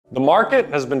The market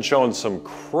has been showing some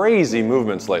crazy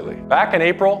movements lately. Back in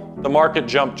April, the market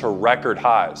jumped to record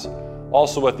highs.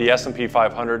 Also with the S&P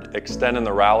 500 extending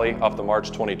the rally off the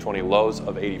March 2020 lows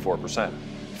of 84%.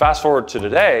 Fast forward to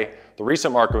today, the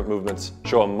recent market movements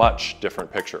show a much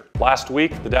different picture. Last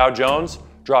week, the Dow Jones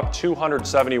dropped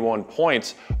 271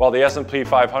 points, while the S&P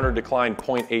 500 declined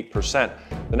 0.8%.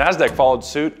 The Nasdaq followed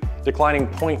suit, declining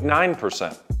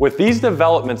 0.9%. With these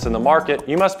developments in the market,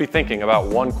 you must be thinking about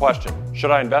one question.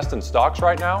 Should I invest in stocks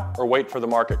right now or wait for the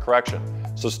market correction?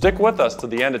 So stick with us to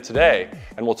the end of today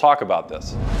and we'll talk about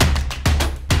this.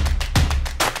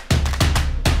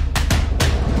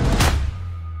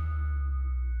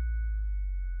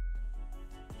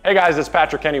 Hey guys, it's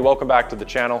Kenney. Welcome back to the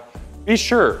channel. Be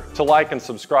sure to like and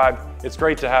subscribe. It's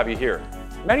great to have you here.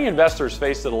 Many investors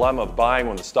face the dilemma of buying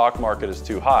when the stock market is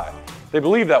too high. They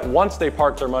believe that once they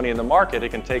park their money in the market, it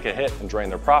can take a hit and drain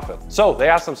their profit. So they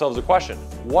ask themselves a question: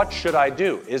 what should I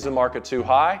do? Is the market too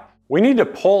high? We need to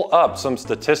pull up some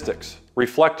statistics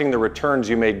reflecting the returns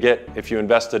you may get if you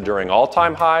invested during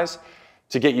all-time highs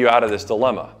to get you out of this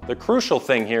dilemma. The crucial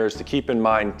thing here is to keep in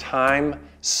mind time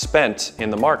spent in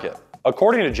the market.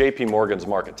 According to JP Morgan's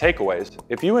Market Takeaways,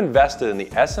 if you invested in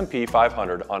the S&P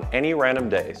 500 on any random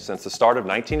day since the start of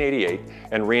 1988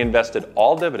 and reinvested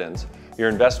all dividends, your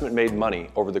investment made money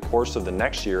over the course of the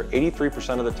next year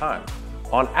 83% of the time.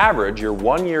 On average, your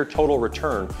one-year total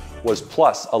return was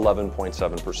plus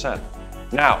 11.7%.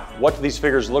 Now, what do these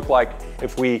figures look like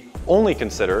if we only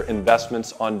consider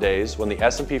investments on days when the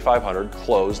S&P 500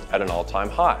 closed at an all-time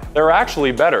high? They're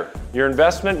actually better. Your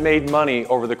investment made money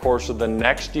over the course of the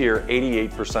next year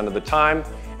 88% of the time,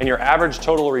 and your average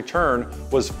total return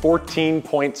was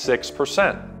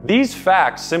 14.6%. These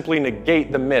facts simply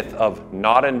negate the myth of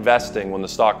not investing when the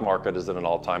stock market is at an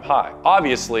all-time high.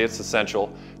 Obviously, it's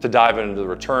essential to dive into the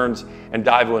returns and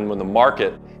dive in when the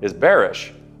market is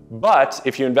bearish. But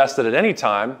if you invested at any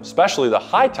time, especially the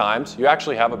high times, you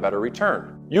actually have a better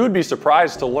return. You would be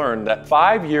surprised to learn that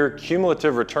 5-year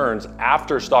cumulative returns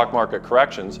after stock market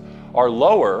corrections are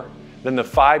lower than the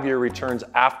 5-year returns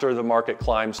after the market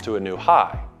climbs to a new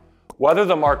high. Whether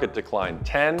the market declined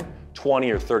 10,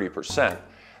 20, or 30%,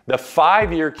 the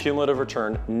 5-year cumulative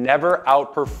return never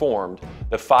outperformed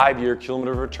the 5-year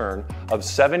cumulative return of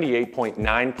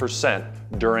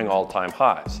 78.9% during all-time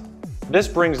highs. This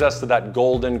brings us to that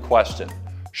golden question: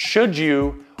 should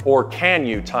you or can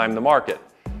you time the market?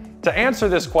 To answer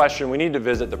this question, we need to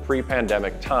visit the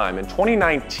pre-pandemic time. In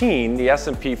 2019, the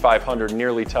S&P 500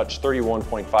 nearly touched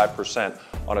 31.5%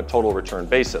 on a total return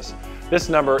basis. This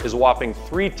number is a whopping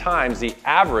 3 times the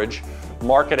average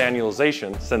market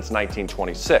annualization since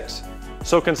 1926.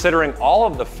 So considering all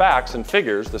of the facts and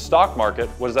figures, the stock market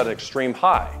was at an extreme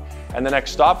high, and the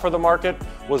next stop for the market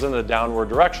was in the downward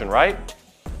direction, right?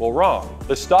 Well, wrong.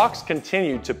 The stocks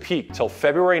continued to peak till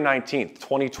February 19th,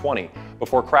 2020,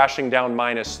 before crashing down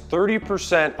minus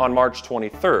 30% on March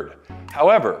 23rd.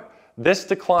 However, this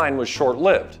decline was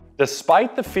short-lived.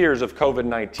 Despite the fears of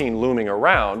COVID-19 looming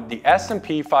around, the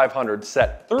S&P 500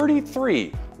 set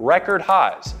 33 record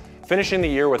highs, finishing the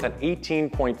year with an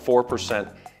 18.4%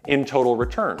 in total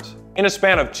returns. In a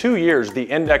span of 2 years, the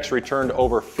index returned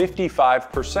over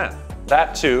 55%.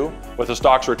 That too, with the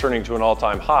stocks returning to an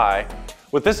all-time high.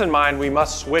 With this in mind, we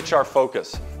must switch our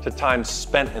focus to time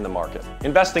spent in the market.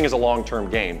 Investing is a long-term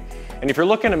game, and if you're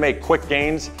looking to make quick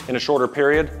gains in a shorter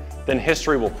period, then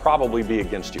history will probably be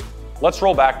against you. Let's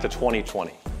roll back to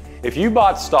 2020. If you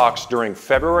bought stocks during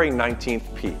February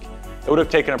 19th peak, it would have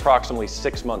taken approximately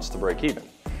 6 months to break even.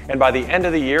 And by the end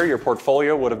of the year, your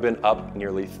portfolio would have been up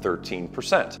nearly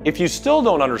 13%. If you still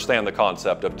don't understand the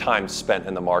concept of time spent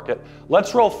in the market,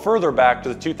 let's roll further back to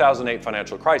the 2008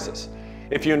 financial crisis.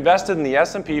 If you invested in the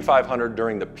S&P 500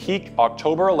 during the peak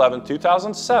October 11,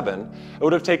 2007, it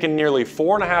would have taken nearly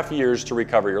 4.5 years to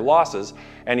recover your losses,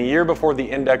 and a year before the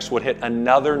index would hit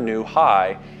another new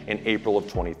high in April of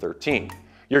 2013.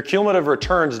 Your cumulative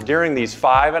returns during these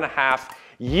 5.5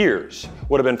 years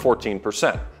would have been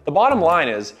 14%. The bottom line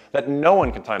is that no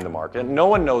one can time the market. No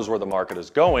one knows where the market is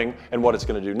going and what it's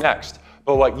going to do next.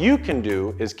 But what you can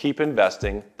do is keep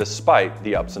investing despite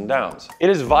the ups and downs. It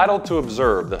is vital to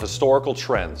observe the historical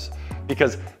trends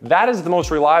because that is the most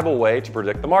reliable way to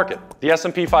predict the market. The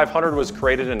S&P 500 was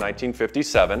created in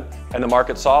 1957 and the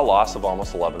market saw a loss of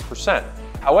almost 11%.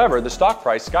 However, the stock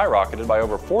price skyrocketed by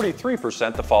over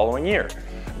 43% the following year,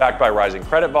 backed by rising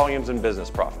credit volumes and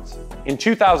business profits. In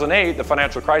 2008, the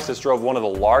financial crisis drove one of the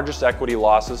largest equity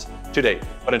losses to date.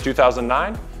 But in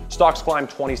 2009, stocks climbed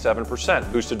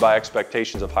 27%, boosted by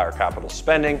expectations of higher capital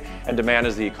spending and demand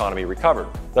as the economy recovered.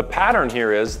 The pattern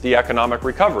here is the economic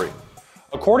recovery.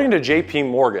 According to JP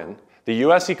Morgan, The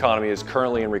US economy is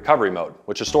currently in recovery mode,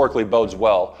 which historically bodes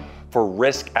well for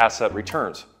risk asset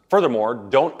returns. Furthermore,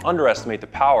 don't underestimate the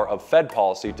power of Fed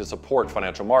policy to support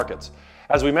financial markets.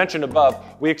 As we mentioned above,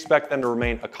 we expect them to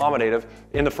remain accommodative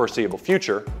in the foreseeable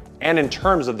future and in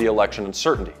terms of the election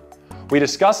uncertainty. We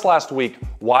discussed last week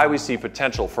why we see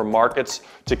potential for markets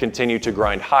to continue to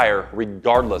grind higher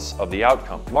regardless of the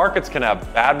outcome. Markets can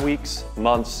have bad weeks,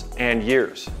 months, and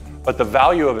years, but the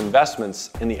value of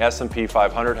investments in the S&P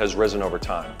 500 has risen over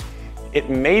time. It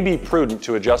may be prudent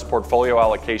to adjust portfolio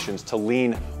allocations to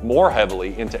lean more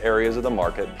heavily into areas of the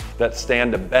market that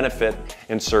stand to benefit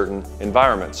in certain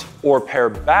environments, or pare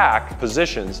back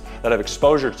positions that have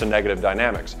exposure to negative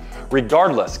dynamics.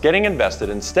 Regardless, getting invested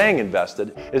and staying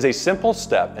invested is a simple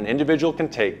step an individual can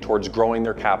take towards growing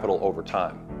their capital over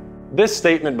time. This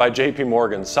statement by JP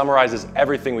Morgan summarizes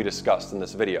everything we discussed in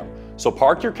this video. So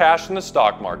park your cash in the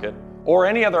stock market or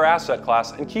any other asset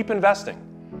class and keep investing.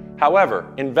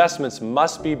 However, investments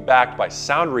must be backed by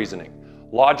sound reasoning,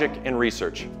 logic, and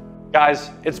research.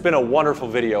 Guys, it's been a wonderful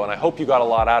video and I hope you got a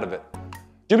lot out of it.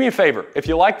 Do me a favor, if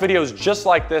you like videos just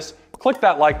like this, click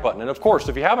that like button. And of course,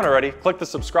 if you haven't already, click the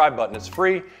subscribe button. It's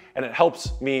free and it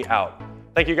helps me out.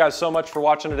 Thank you guys so much for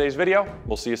watching today's video.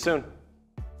 We'll see you soon.